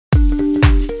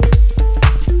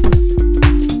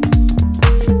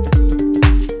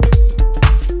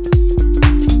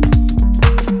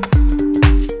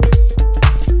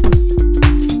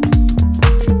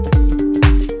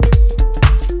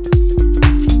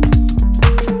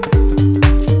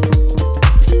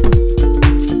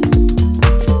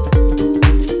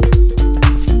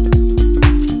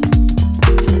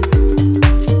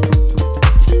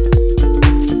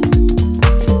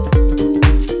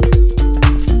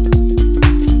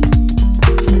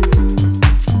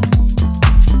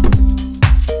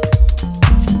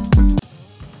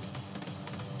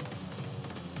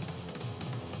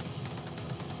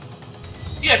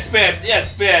babes,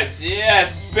 yes, babes,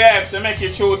 yes, babes. We make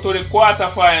it through to the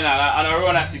quarterfinal and a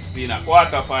round of 16, a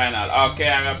quarterfinal. Okay,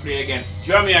 I'm gonna play against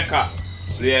Jamaica.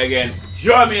 Play against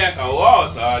Jamaica. Wow,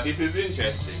 so this is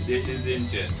interesting. This is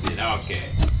interesting. Okay.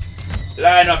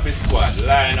 Line up the squad.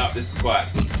 Line up the squad.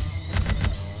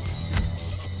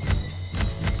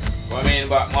 Come in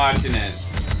back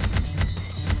Martinez.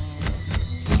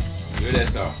 Do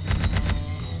this up.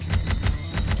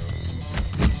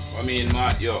 Come in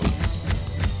Mark, yo.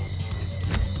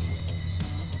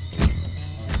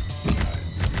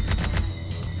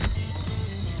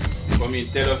 Come in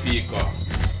Telofico.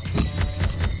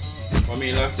 Come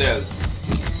in Lascelles.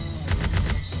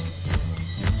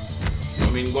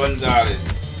 Come in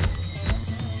Gonzalez.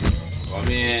 Come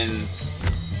in.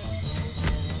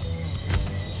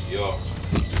 Yo.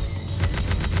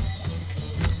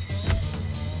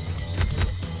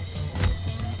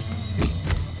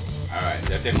 Alright,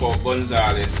 they take out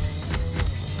Gonzalez.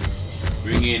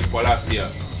 Bring in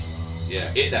Palacios. Yeah,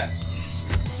 hit that.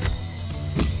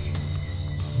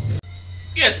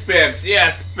 Yes, Peps,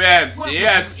 yes, Peps,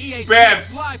 yes,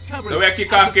 Peps. So we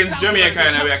kick off against Jamaica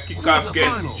and we kick off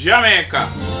against Jamaica.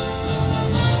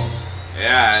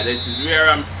 Yeah, this is where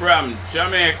I'm from,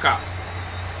 Jamaica.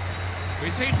 We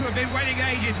seem to have been waiting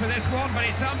ages for this one, but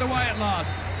it's underway at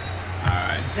last.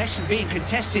 Alright. Possession being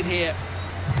contested here.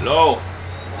 Low.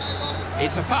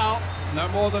 It's a foul, no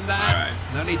more than that.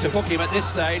 Alright. No need to book him at this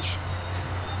stage.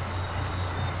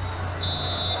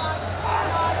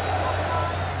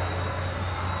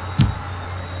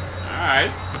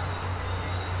 Alright.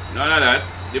 None of that.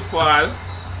 DePaul.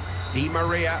 Di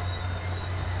Maria.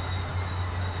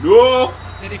 No.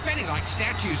 They're defending like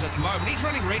statues at the moment. He's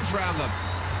running rings around them.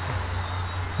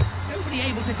 Nobody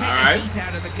able to take the heat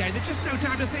out of the game. There's just no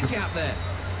time to think out there.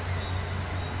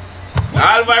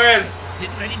 Alvarez.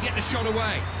 Didn't let him get the shot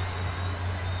away.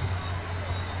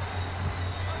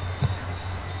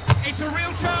 It's a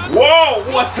real chance. Whoa,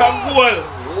 what a goal.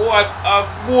 What a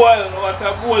goal. What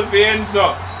a goal for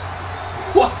Enzo.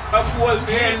 What a goal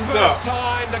for Enzo.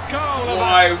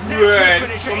 My word.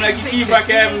 Come like the keeper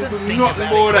can't do nothing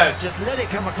about that. Just let it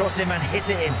come across him and hit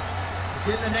it in. It's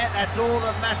in the net, that's all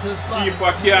that matters.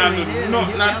 Keeper can't do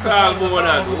nothing at all about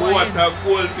that. What a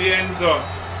goal for Enzo.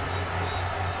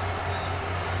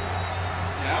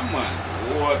 Yeah, man.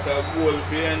 What a goal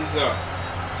for Enzo.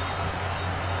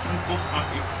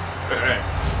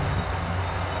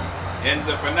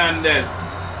 Enzo Fernandez.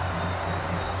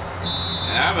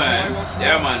 Yeah, man.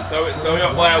 Yeah, man. So we're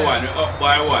up by one. We're up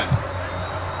by one.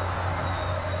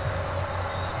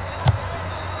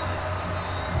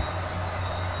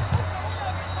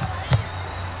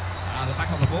 They're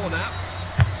back on the ball now.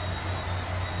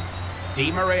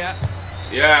 Di Maria.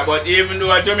 Yeah, but even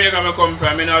though Jamaica I come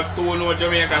from, I not too know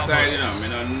Jamaica side, you know. I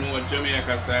don't know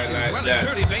Jamaica side like well that.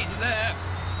 Well, truly beaten there.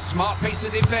 Smart piece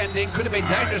of defending. Could have been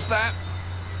dangerous that.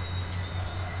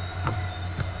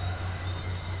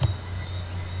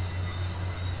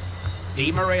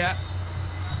 Di Maria.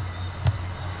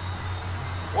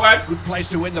 What? Good place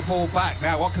to win the ball back.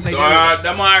 Now, what can they do? So,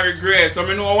 the more regret. So,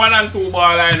 I know 1 and 2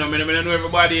 ball, I know. I don't know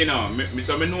everybody, you know.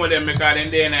 So, I know them because they're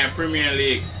in the Premier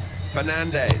League.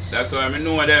 Fernandez. That's why I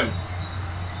know them.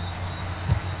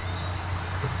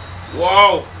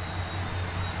 Wow.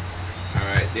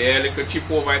 Alright, there, little chip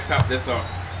over top this up.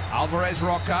 Alvarez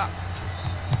Roca.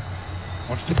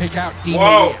 Wants to pick out Di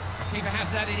Wow. Maria. Keeper has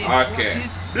that in his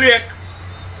clutches. Blake.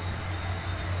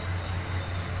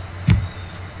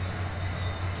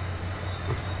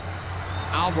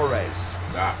 Alvarez.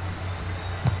 Stop.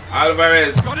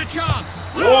 Alvarez. Got a chance.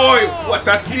 Boy, what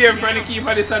a save from the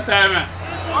keeper this time, man.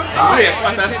 Blake,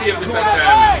 what a save this time,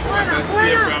 man. What a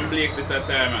save from Blake this time,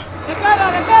 man.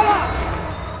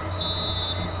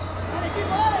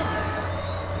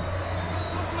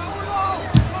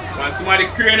 Want somebody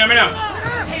crane him now?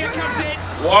 Here comes it.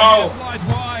 Wow. Flies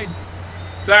wide.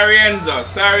 Sorry, Enzo.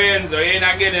 Sorry, Enzo. You're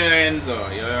not getting Enzo.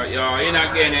 You're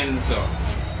not getting Enzo.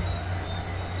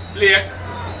 Blake.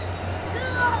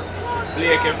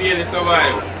 Blake, you barely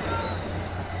survive.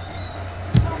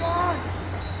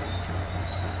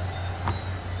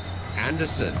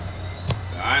 Anderson.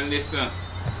 So Anderson.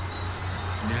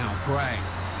 Now Gray.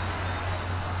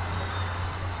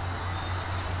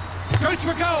 Goes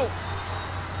for goal.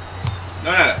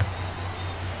 No.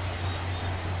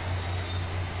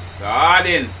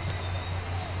 Sardin.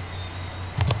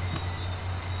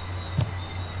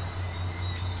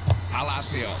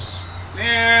 Palacios.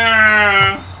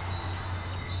 Yeah.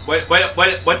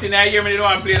 But in a year, I don't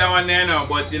want to play that one there now,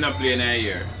 but they don't play in a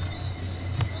year.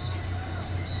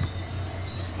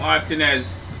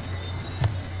 Martinez.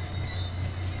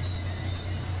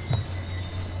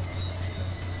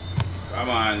 Come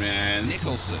on, man.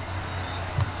 Nicholson.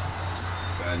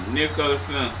 So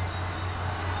Nicholson.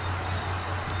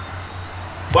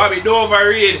 Bobby Dover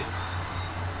Reid.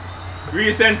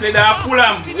 Recently that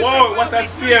Fulham. Whoa, what a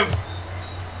save.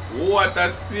 What a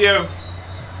save.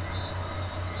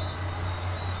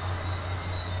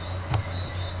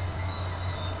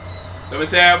 So we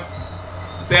say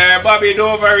Bobby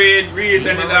Dover Reid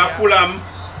recently that Fulham.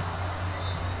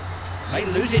 They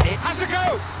losing it. Has a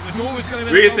go. It was always going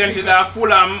to be Recently that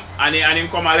Fulham and he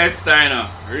come a Leicester, you know.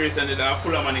 Recently that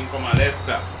Fulham and he come a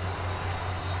Leicester.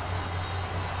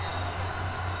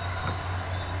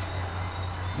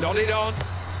 Nodded on.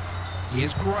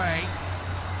 Here's Gray.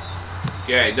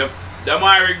 Okay, the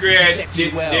Mari Gray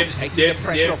did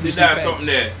that something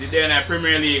there. Did they in the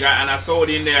Premier League and I saw it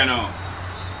in there now.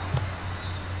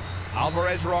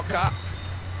 Alvarez Roca.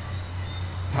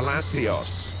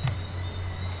 Palacios.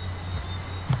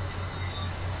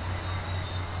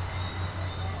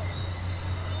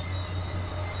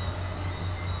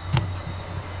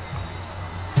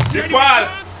 DePaul.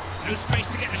 No space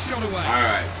to get the shot away.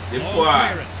 Alright,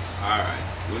 DePaul. Alright,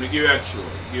 we're gonna give it a show.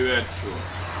 Give it a show.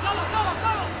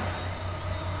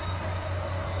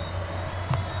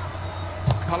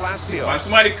 Palacios. Want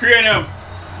somebody crane him.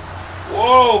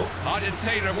 Whoa!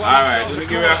 Argentina. Alright, we're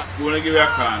gonna give you a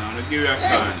can. I'm gonna give you a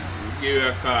can. Give you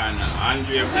a can.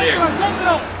 Andre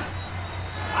Blake.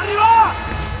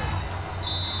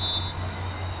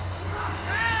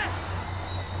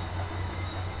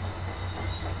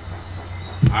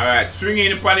 Alright,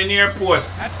 swinging upon the near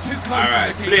post. That's too close.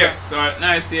 Alright, Blake. So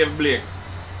nice save, Blake.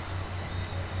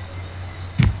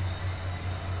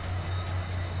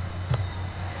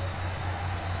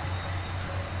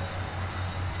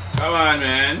 Come on,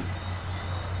 man.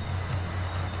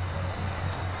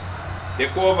 They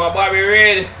cover Bobby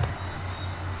Reid.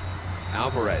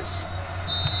 Alvarez.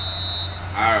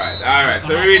 Alright.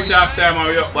 So we reach half time and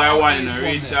we're up by 1. You know,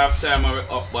 reach half time and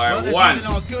we're up by 1.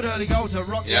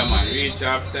 Yeah, man. Reach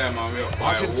half time and we're up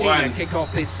by 1. Argentina kick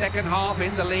off this second half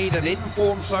in the lead and in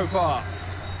form so far.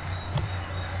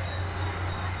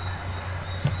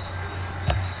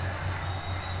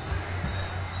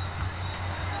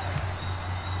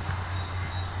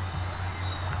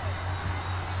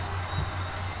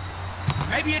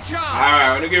 Maybe a chance. Alright,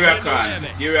 I'm gonna give you a con.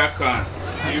 Give you a con.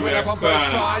 Give you a Up on both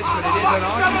con. sides, but it is an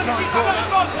Argentine corner.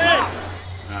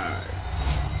 Alright.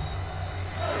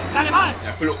 You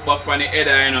have to look back on the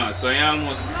header, you know, so you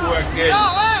almost score again.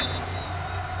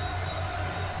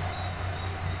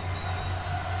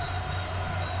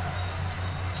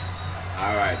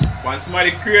 Alright. Want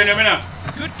somebody crane him, you know?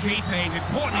 Good keeping,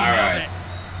 important. Alright.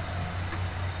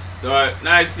 So,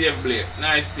 nice save, Blake.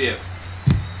 Nice save.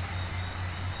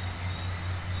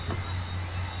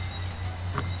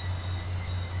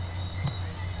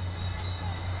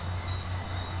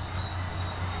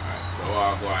 So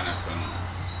I'll go on as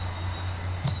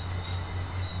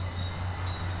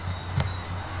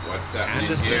what's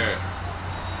happening Anderson. here?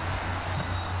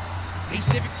 He's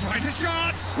trying to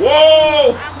shot.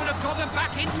 Whoa! That would have got them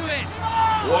back into it.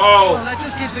 Whoa! Well, that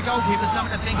just gives the goalkeeper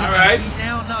something to think about. Alright. He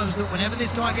now knows that whenever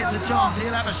this guy gets a chance,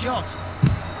 he'll have a shot.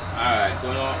 Alright,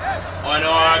 don't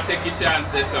know, I'll take a chance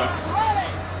this up.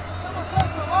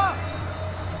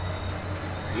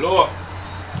 Low.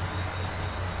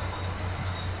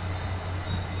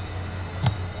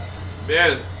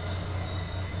 Bell.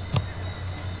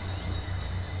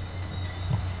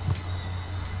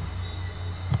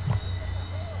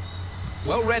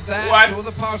 Well read that. What? Saw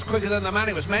the pass quicker than the man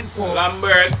it was meant for.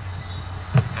 Lambert.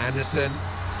 Anderson.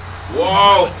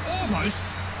 Whoa. That was almost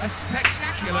a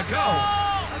spectacular goal.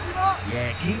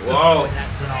 Yeah, keep the Whoa. ball in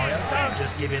that scenario. Don't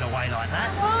just give it away like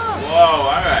that. Whoa,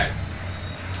 alright.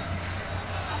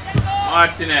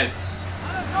 Martinez.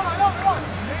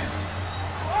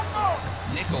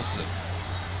 Nicholson.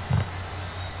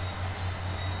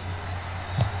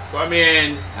 Come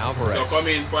in. Alvarez. So come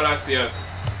in, Palacios.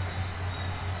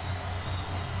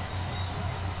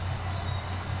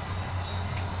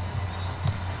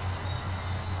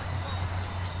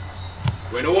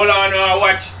 When all I know I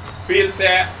watch, feel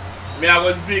say, me I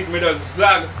go zig, me just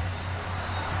zag.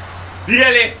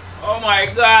 Bailey, oh my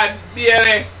God,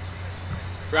 Bailey.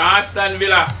 From Aston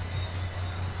Villa.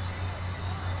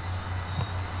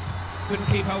 Couldn't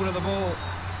keep hold of the ball.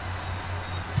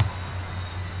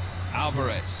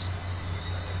 Alvarez.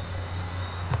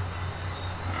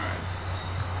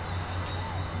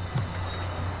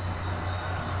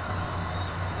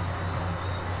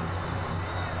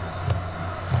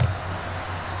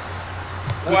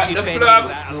 What the defending flop?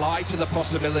 that, alive to the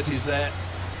possibilities there.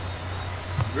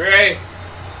 Gray.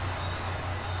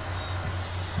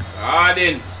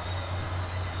 Hardin.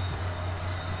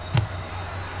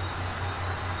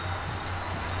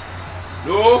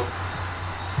 No.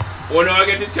 When I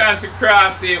get a chance to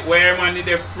cross it, where man did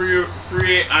the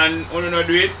free and you not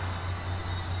do it.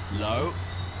 Low.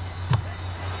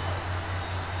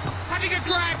 Having a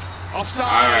grab. Offside.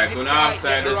 Alright, we're not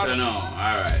offside this now.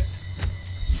 Alright.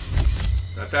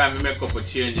 That time we make a couple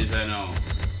changes now.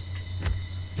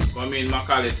 Come in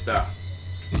McAllister.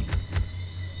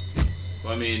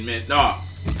 Come in no.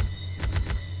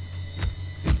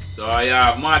 So I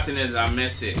have Martinez and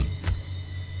Messi.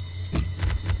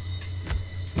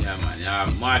 Yeah man, you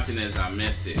have Martinez and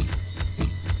Messi.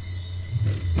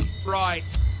 Right.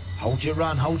 Hold your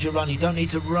run, hold your run. You don't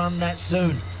need to run that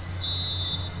soon.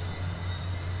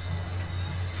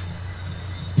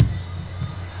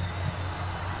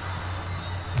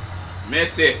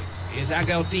 Messi. Here's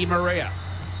Angel Di Maria.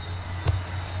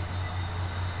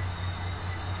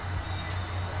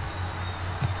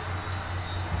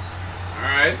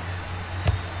 Alright.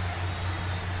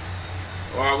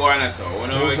 What are going on, so?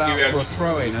 Calls out for a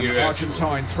throw-in, an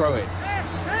Argentine throw-in.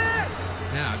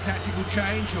 Now, tactical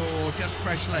change or just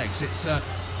fresh legs? It's a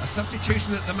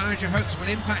substitution that the manager hopes will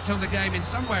impact on the game in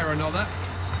some way or another.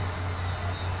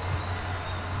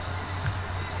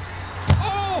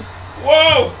 Oh!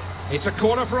 Whoa! It's a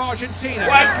corner for Argentina.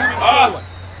 What? Coming forward.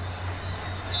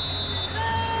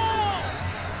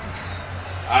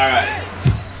 Alright.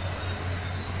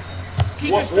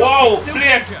 Whoa!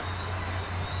 Blake!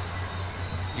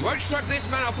 You won't strike this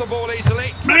man off the ball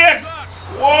easily. Blake!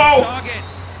 Whoa! Target.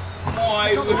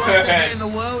 My Not the worst thing word! in the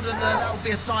world, and that will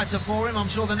be a sighter for him. I'm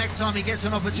sure the next time he gets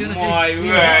an opportunity, My he'll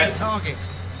hit word. the target.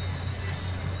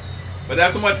 But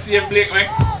that's much save Blake, man.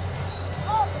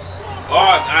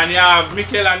 Oh, and you have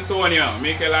Mikel Antonio.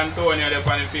 Mikel Antonio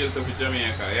there on the field for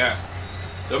Jamaica, yeah.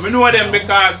 So I know them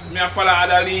because I follow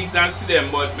other leagues and see them,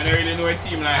 but I don't really know a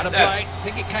team like Had a that. play. I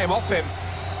think it came off him.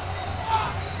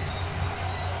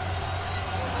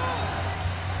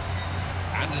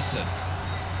 Anderson.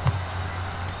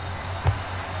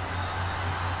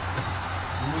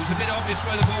 It was a bit obvious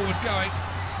where the ball was going.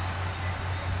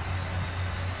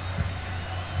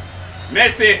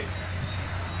 Messi.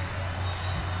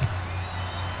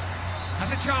 Has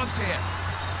a chance here.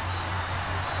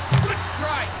 Good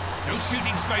strike. No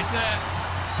shooting space there.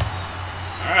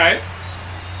 Alright.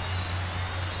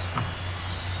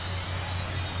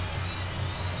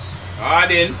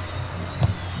 Harden.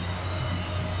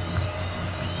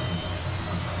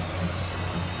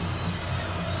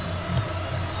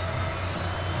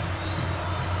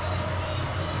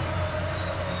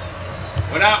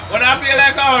 When I play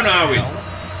like how now we?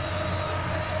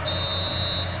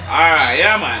 Alright,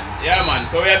 yeah man.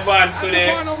 So we advance to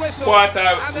the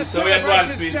quarter, so we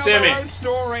advance to the semi.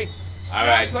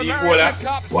 Alright, see Cola.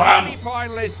 Bam!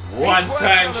 One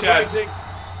time shot.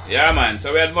 Yeah man,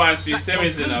 so we advance to the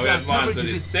semis now, we advance to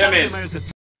the semis.